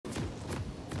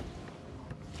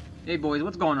Hey boys,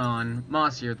 what's going on?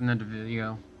 Moss here at the end of the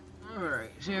video.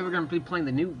 Alright, so yeah, we're gonna be playing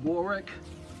the new Warwick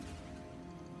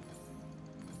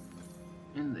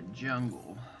in the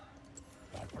jungle.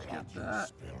 Let's get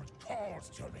that.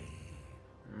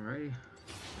 Alright,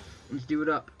 let's do it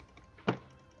up.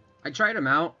 I tried him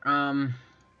out.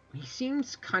 He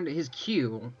seems kind of, his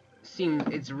Q seems,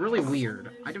 it's really weird.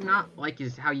 I do not like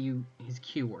his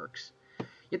Q works. You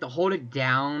have to hold it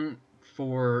down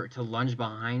to lunge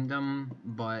behind him,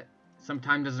 but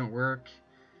sometimes doesn't work.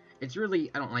 It's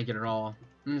really, I don't like it at all.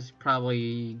 I'm just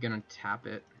probably gonna tap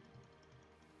it.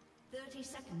 30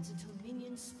 seconds until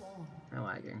minions spawn. I'm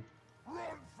lagging. Run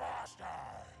faster!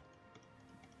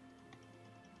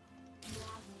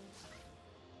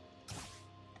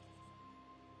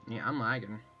 Yeah, I'm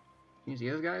lagging. Can you see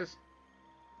those guys?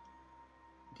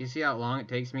 Do you see how long it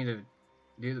takes me to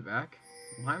do the back?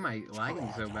 Why am I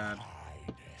lagging so bad?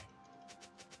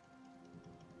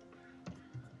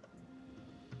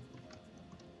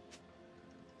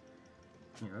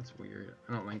 Yeah, that's weird.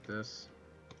 I don't like this.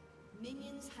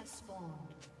 Minions have spawned.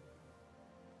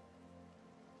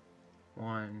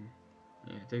 One.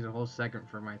 Yeah, it takes a whole second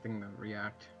for my thing to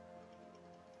react.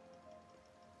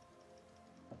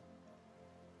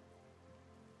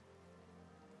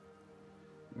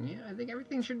 Yeah, I think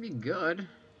everything should be good.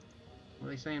 What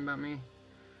are they saying about me?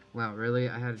 Wow, really?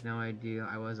 I had no idea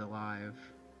I was alive.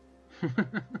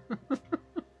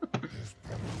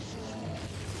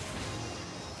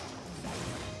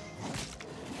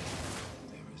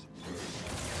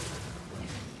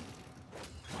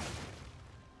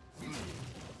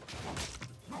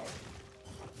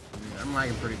 I'm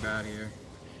lagging pretty bad here.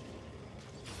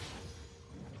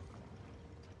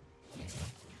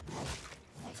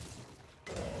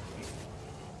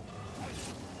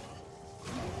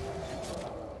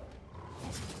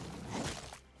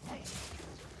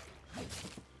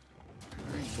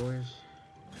 Alright, boys.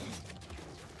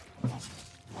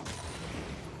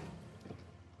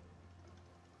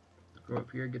 Go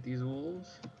up here, get these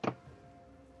wolves.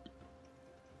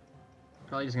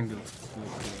 Probably just gonna do a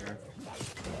wolf here.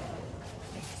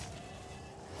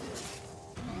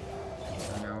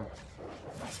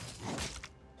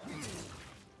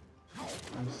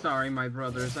 I'm sorry, my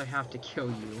brothers, I have to kill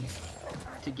you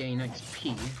to gain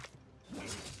XP.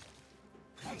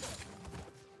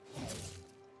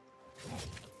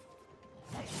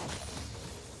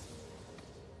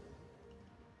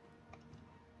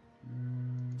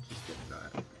 Just get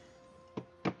that.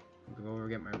 I'll go over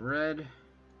get my red.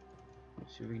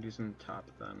 See if we can do some top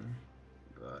then.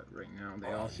 But right now,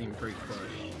 they all seem pretty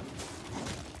pushed.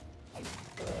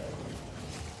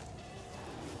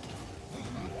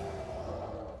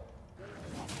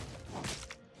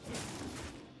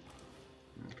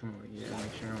 Come over here,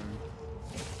 make sure I'm...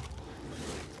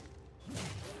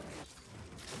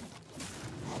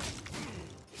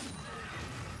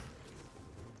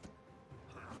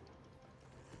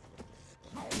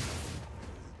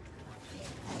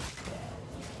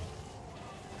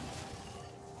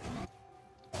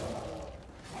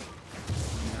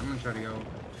 Yeah, I'm gonna try to go...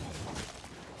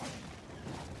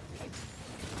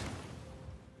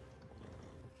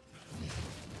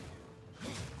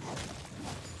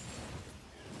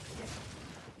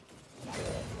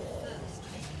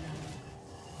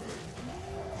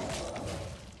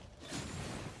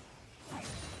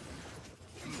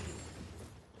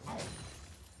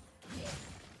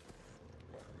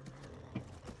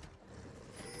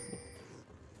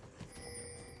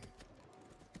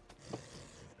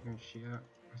 Where's she at?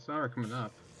 I saw her coming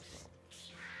up.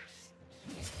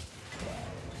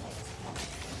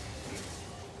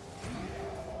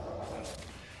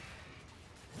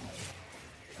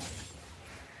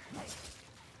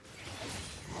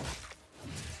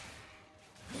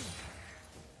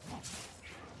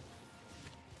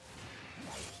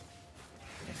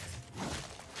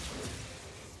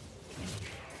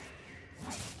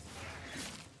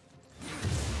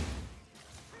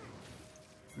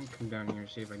 Let me come down here and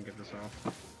see if I can get this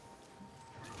off.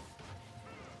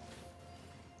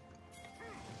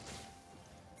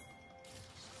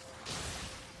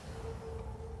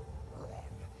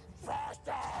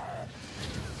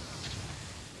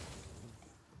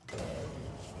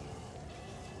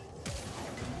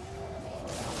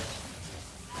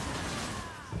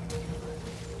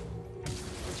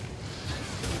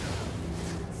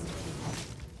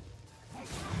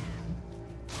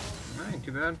 Alright,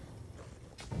 too bad.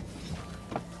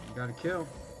 Got a kill.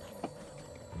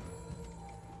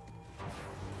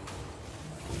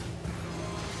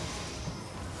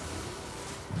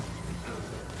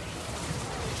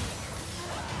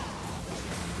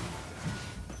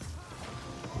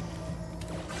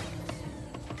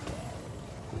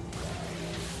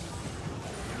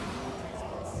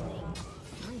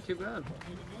 too bad.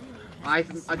 I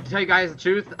tell you guys the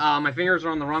truth, my fingers are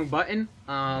on the wrong button.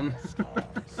 And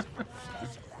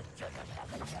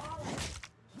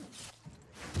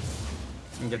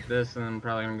get this, and I'm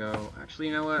probably gonna go. Actually,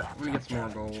 you know what? I'm gonna get some more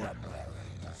gold.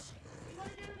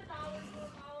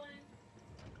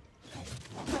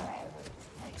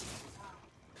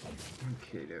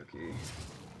 Okay, dokie.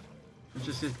 Let's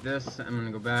just hit this. I'm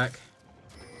gonna go back.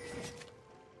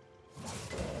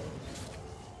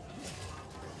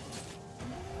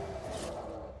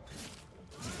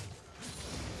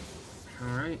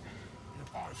 Alright.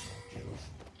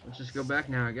 Let's just go back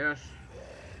now, I guess.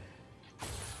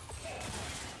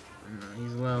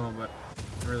 He's low, but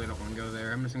I really don't want to go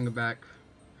there. I'm just gonna go back.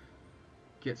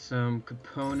 Get some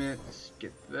components.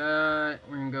 Get that.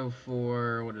 We're gonna go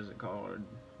for, what is it called?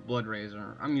 Blood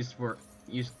Razor. I'm used to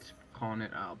calling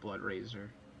it Blood Razor.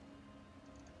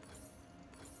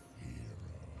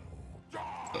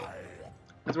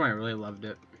 That's why I really loved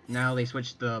it. Now they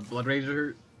switched the Blood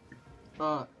Razor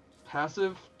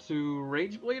passive to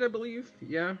Rage Blade, I believe.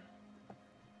 Yeah.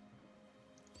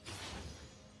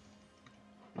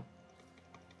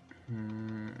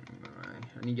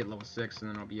 I need to get level 6 and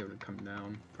then I'll be able to come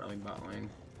down. Probably bot lane.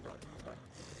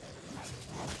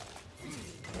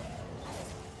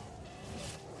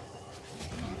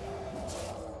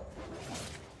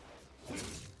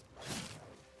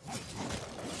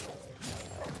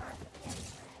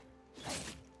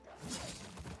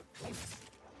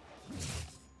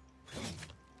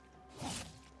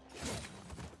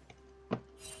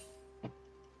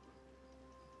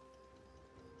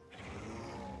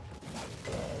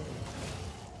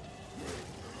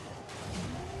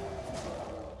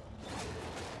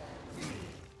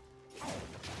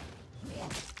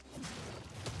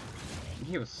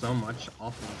 He was so much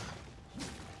off of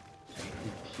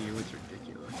Q, it's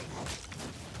ridiculous.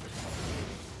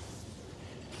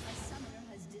 A summoner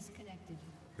has disconnected.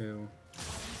 Who? A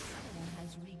summoner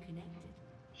has reconnected.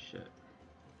 Shit.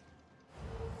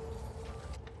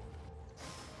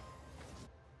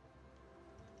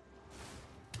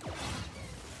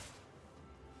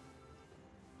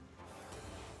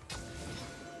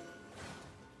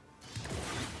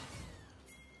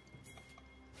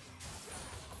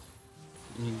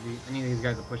 I need these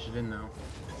guys to push it in now.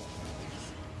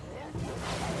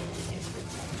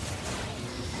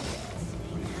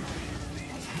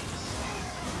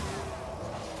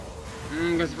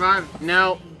 Gonna survive?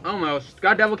 No. Almost.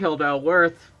 Got double kill though.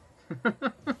 Worth.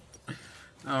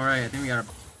 Alright, I think we got a...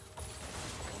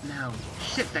 No.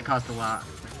 Shit, that cost a lot.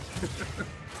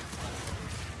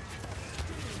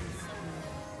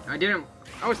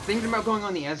 I was thinking about going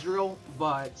on the Ezreal,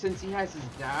 but since he has his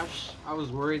dash, I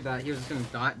was worried that he was going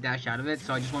to dash out of it,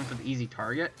 so I just went for the easy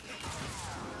target.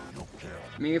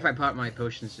 Maybe if I popped my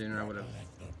potion sooner, I would have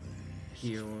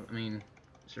healed,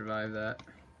 survived that.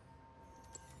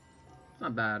 It's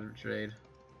not bad of a trade.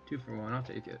 2 for 1, I'll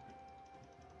take it.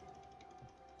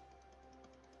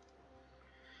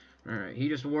 Alright, he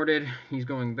just warded, he's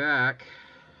going back.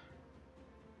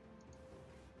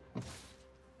 I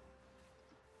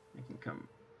can come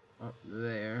up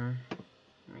there.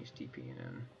 He's TPing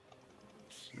in.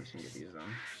 I'm just gonna get these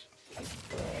on.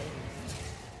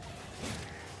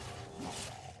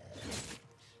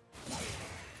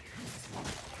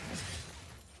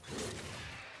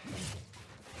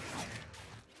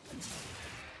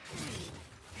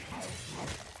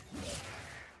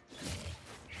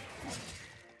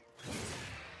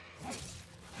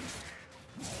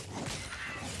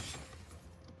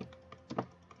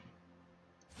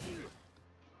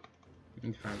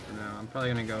 He's fine for now. I'm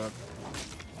probably gonna go up.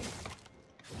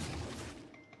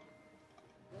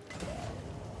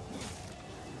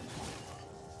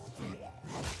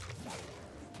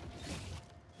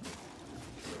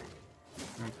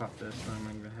 I'm gonna pop this, so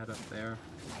I'm gonna head up there.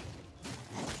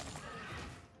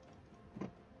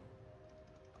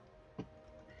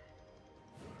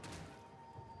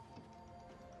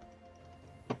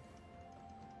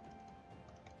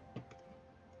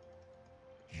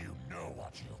 You know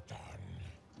what you've done.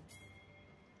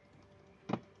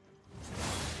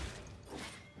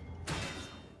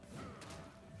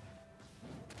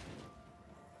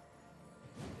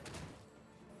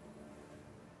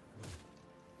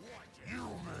 You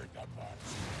made the match.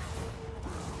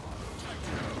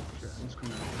 He's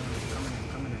coming in.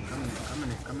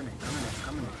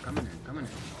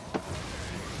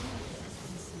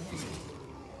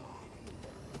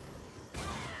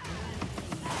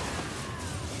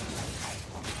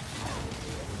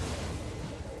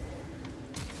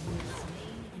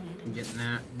 I'm getting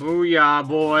that. Booyah,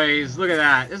 boys! Look at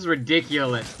that. This is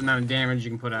ridiculous, the amount of damage you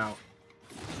can put out.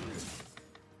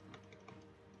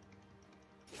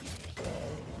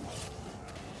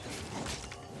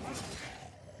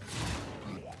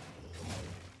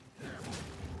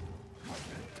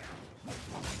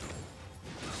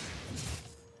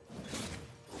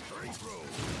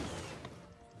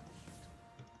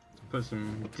 Put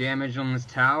some damage on this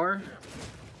tower.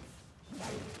 Has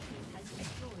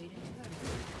destroyed a turret.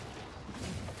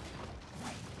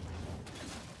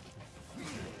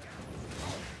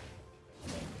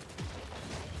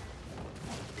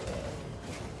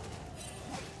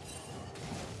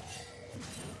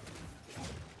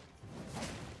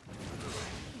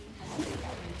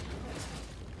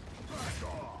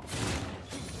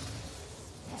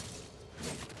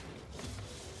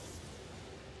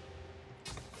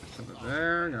 Over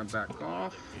there, gonna back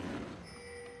off.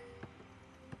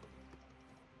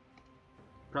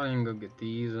 Probably gonna go get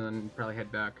these and then probably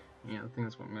head back. Yeah, I think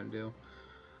that's what I'm gonna do.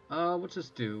 What's this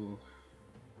do?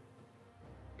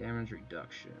 Damage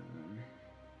reduction.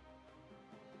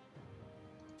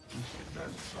 Let's get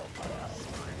that.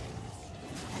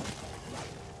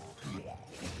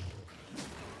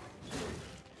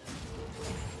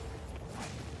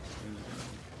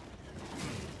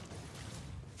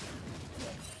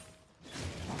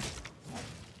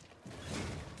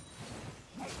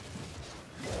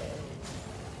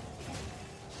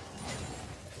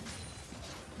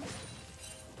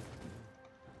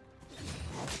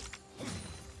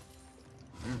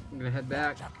 I'm gonna head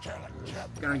back.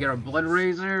 Gonna get our Blood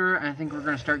Razor. I think we're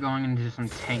gonna start going into some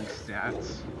tank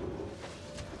stats.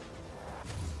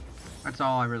 That's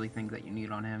all I really think that you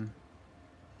need on him.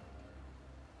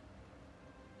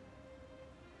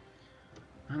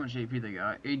 How much AP they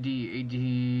got? AD.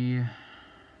 They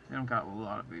don't got a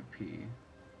lot of AP.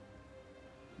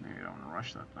 Maybe I don't want to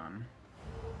rush that then.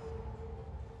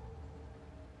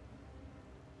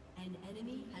 An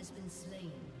enemy has been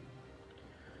slain.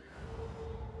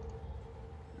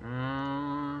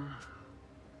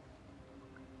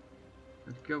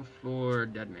 Let's go for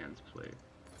Dead Man's Plate.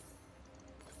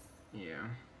 Yeah.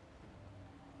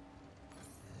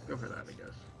 Go for that, I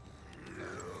guess.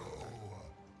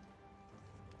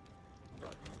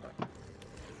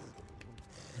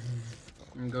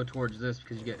 And go towards this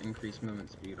because you get increased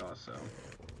movement speed also.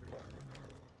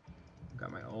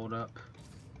 Got my ult up.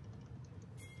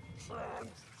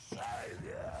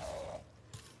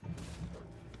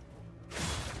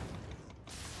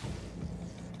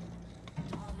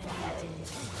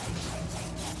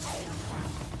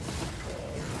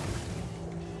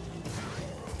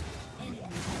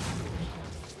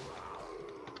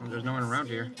 There's no one around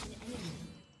here.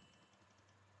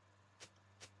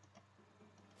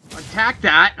 Attack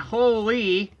that!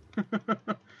 Holy!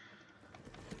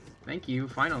 Thank you,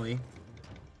 finally.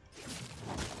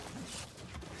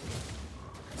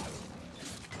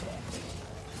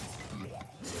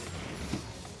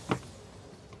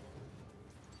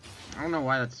 I don't know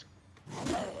why that's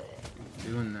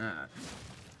doing that.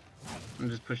 I'll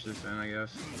just push this in, I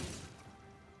guess.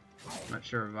 Not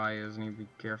sure if I is, need to be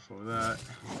careful of that.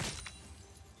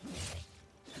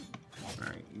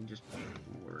 Alright, you just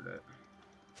word it.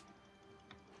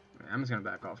 I'm just gonna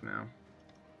back off now.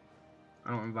 I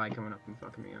don't want Vi coming up and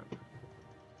fucking me up.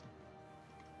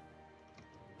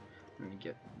 Let me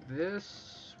get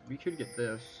this. We could get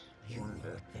this. If you wanted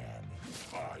it.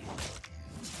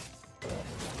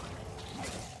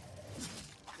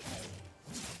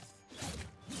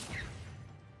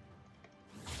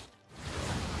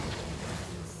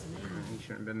 He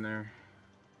shouldn't have been there.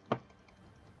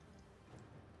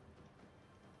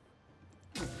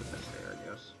 Put that there, I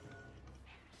guess.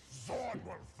 Zorn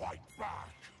will fight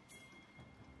back.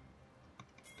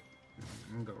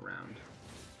 I'm gonna go around.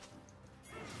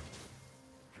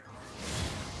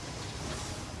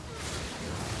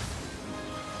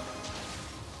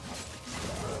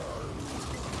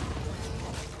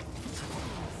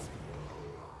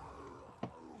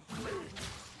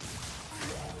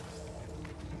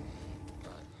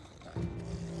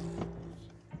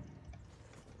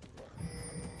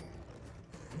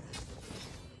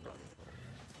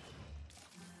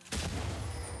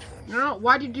 No,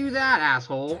 why'd you do that,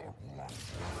 asshole?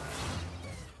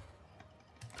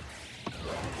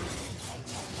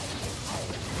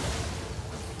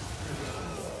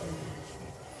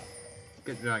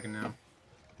 Good dragon now.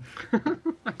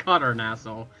 I caught her an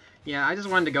asshole. Yeah, I just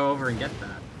wanted to go over and get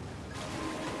that.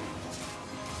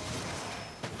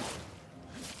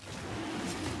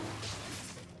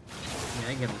 Yeah,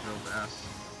 I get this real fast.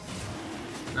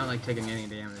 Not like taking any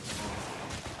damage at all.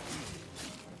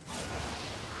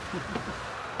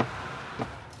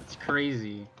 It's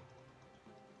crazy.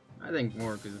 I think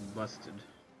Warwick is busted.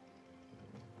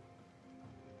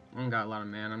 I don't got a lot of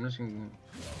mana. I'm just gonna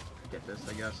get this,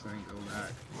 I guess, and then go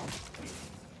back.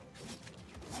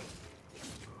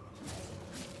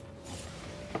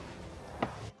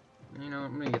 You know,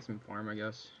 I'm gonna get some farm, I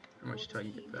guess. How much till I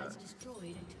can get that? Has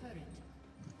destroyed a turret.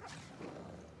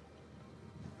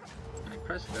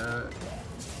 press that.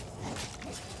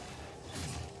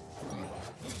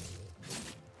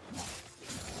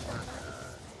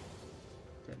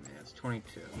 Dead man, it's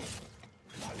 22.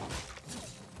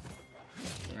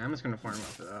 Yeah, I'm just gonna farm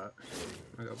after that.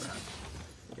 I'm gonna go back.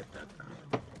 Get that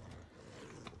done.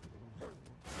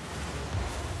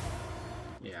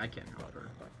 Yeah, I can't help her.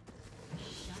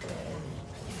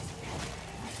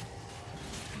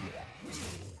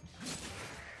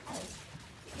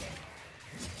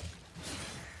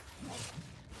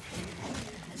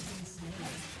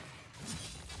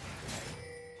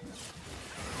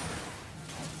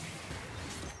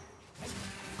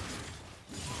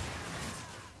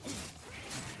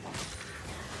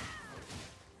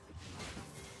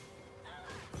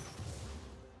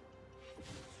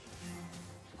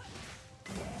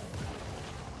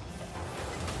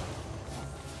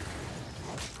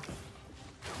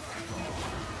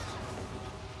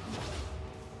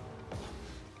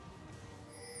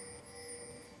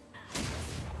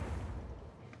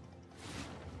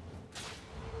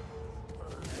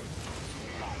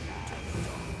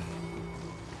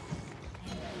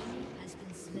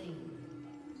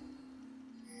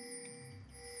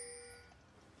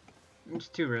 It's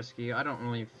too risky. I don't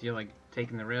really feel like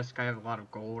taking the risk. I have a lot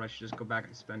of gold. I should just go back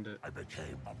and spend it. I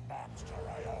became the monster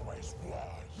I always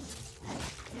was.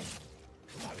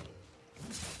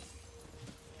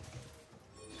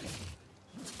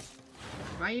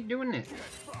 Why are you doing it?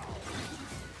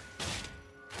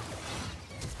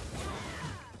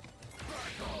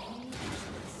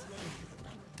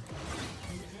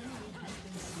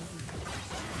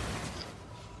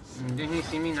 Didn't he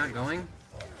see me not going?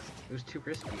 It was too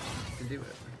risky to do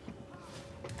it.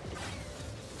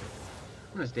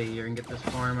 I'm gonna stay here and get this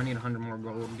farm. I need 100 more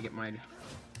gold to get my Dead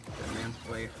Man's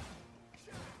Blade.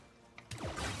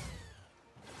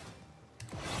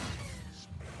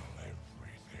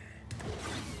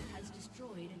 Has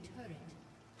destroyed a turret.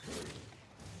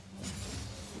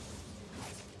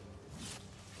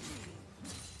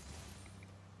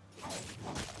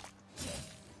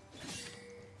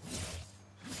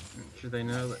 Should they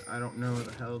know that I don't know where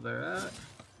the hell they're at?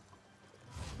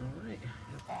 Alright.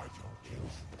 If I don't kill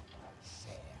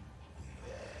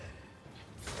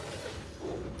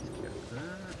Let's get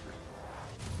that.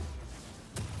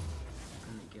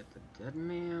 I'm gonna get the Dead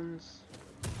Man's.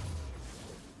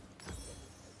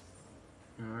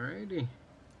 Alrighty.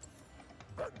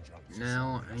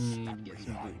 Now I need to get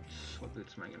some boots. What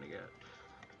boots am I gonna get?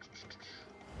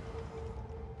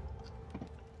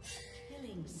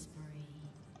 Killing spree.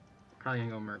 Probably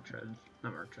gonna go Merc Treads.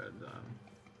 Not Merc Treads,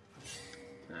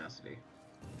 Tenacity.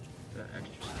 That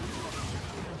extra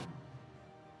speed.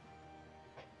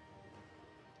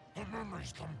 the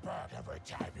memories come back every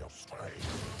time you stray.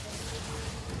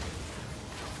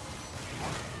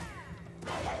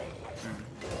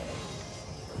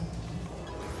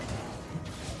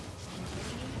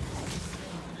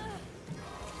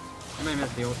 I may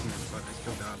miss the ultimate, but I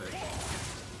still got it.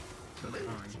 So it's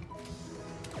fine.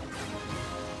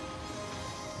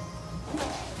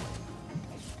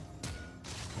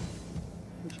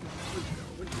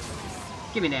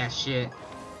 Give me that shit.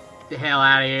 The hell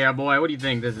out of here, boy. What do you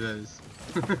think this is?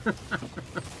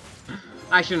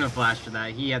 I shouldn't have flashed for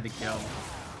that. He had the kill.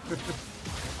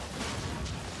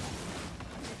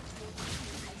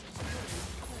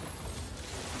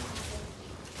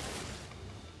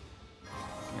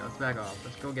 Yeah, let's back off.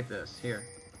 Let's go get this. Here.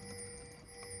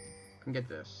 Come get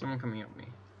this. Someone come help me.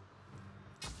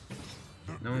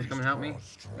 No one's coming to help me?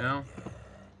 No?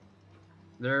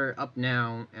 They're up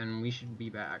now, and we should be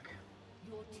back.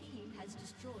 Your team has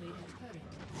destroyed a turret.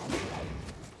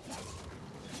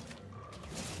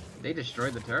 They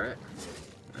destroyed the turret?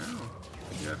 Oh.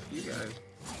 Yeah, you guys.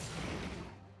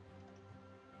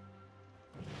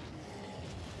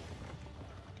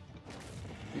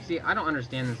 You see, I don't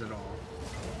understand this at all.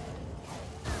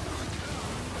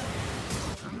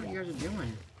 I don't know what you guys are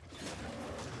doing.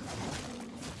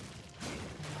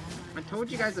 I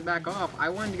told you guys to back off. I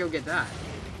wanted to go get that.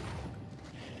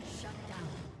 Shut down.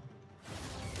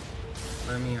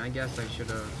 But I mean, I guess I should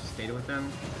have stayed with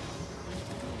them.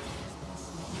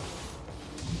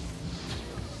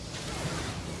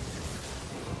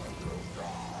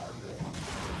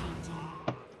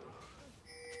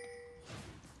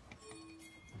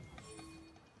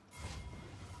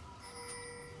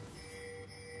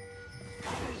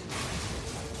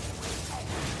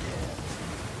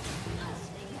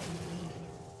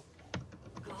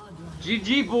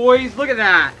 GG, boys! Look at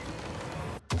that!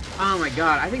 Oh my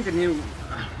god, I think the new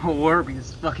Warwick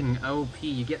is fucking OP.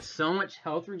 You get so much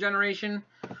health regeneration.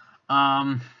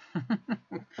 I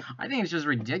think it's just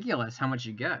ridiculous how much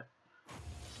you get.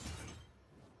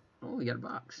 Oh, we got a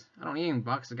box. I don't need any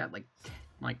boxes. I got like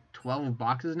 12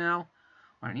 boxes now.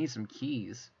 I need some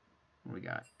keys. What do we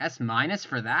got? S-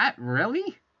 for that?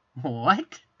 Really?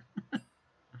 What?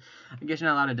 I guess you're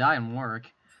not allowed to die in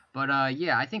Warwick. But,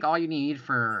 yeah, I think all you need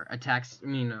for attacks,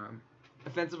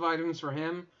 offensive items for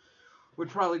him would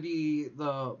probably be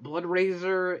the Blood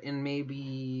Razor and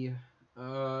maybe,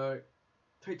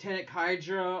 Titanic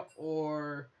Hydra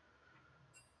or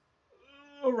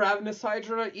Ravenous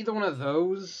Hydra. Either one of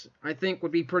those, I think,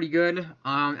 would be pretty good.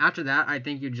 After that, I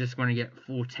think you're just going to get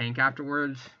full tank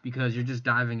afterwards because you're just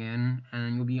diving in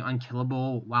and you'll be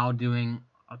unkillable while doing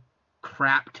a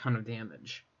crap ton of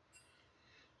damage.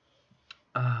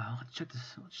 Let's check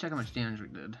this. Let's check how much damage we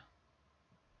did.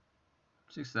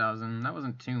 6,000. That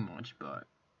wasn't too much, but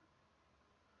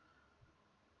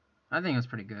I think it's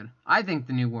pretty good. I think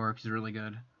the new Warwick is really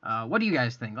good. What do you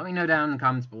guys think? Let me know down in the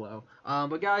comments below.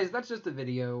 But guys, that's just the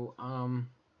video. I'm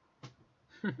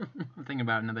thinking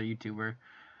about another YouTuber.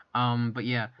 But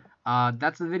yeah,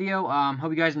 that's the video.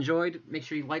 Hope you guys enjoyed. Make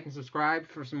sure you like and subscribe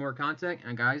for some more content.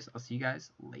 And guys, I'll see you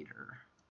guys later.